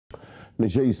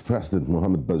Niger's President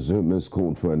Mohamed Bazoum has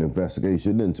called for an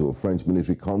investigation into a French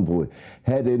military convoy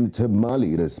heading to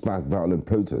Mali that sparked violent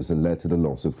protests and led to the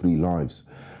loss of 3 lives.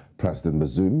 President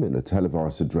Bazoum, in a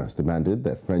televised address, demanded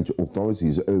that French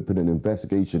authorities open an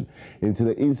investigation into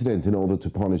the incident in order to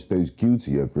punish those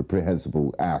guilty of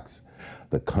reprehensible acts.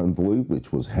 The convoy,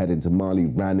 which was heading to Mali,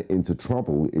 ran into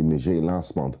trouble in Niger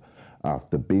last month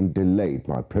after being delayed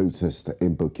by protests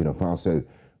in Burkina Faso,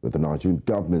 with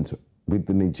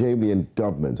the Nigerian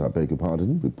government, I beg your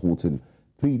pardon, reporting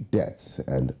 3 deaths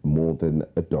and more than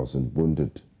a dozen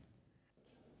wounded.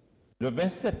 Le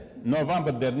 27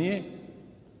 novembre dernier,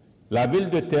 la ville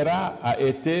de Terra a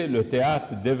été le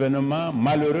théâtre d'événements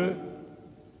malheureux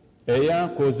ayant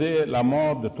causé la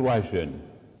mort de 3 jeunes.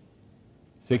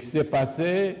 Ce qui s'est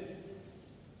passé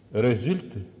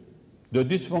résulte de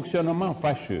dysfonctionnements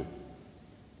fâcheux.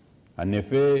 En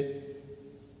effet,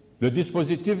 le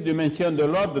dispositif de maintien de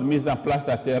l'ordre mis en place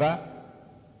à Terra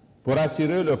pour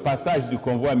assurer le passage du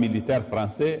convoi militaire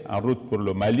français en route pour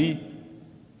le Mali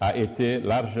a été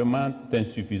largement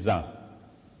insuffisant.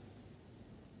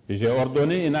 J'ai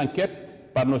ordonné une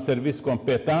enquête par nos services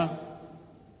compétents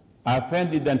afin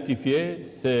d'identifier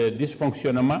ces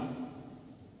dysfonctionnements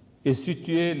et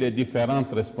situer les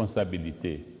différentes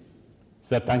responsabilités.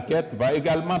 Cette enquête va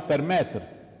également permettre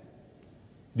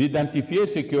d'identifier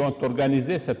ceux qui ont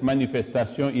organisé cette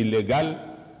manifestation illégale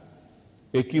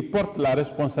et qui portent la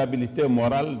responsabilité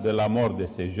morale de la mort de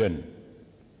ces jeunes.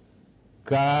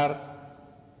 Car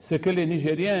ce que les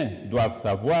Nigériens doivent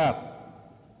savoir,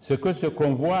 c'est que ce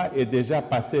convoi est déjà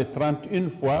passé 31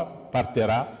 fois par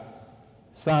Terra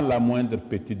sans la moindre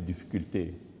petite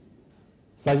difficulté.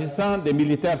 S'agissant des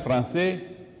militaires français,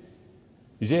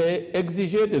 j'ai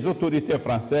exigé des autorités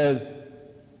françaises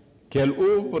qu'elles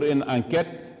ouvrent une enquête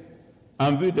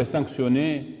en vue de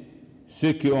sanctionner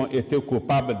ceux qui ont été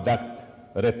coupables d'actes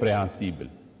répréhensibles.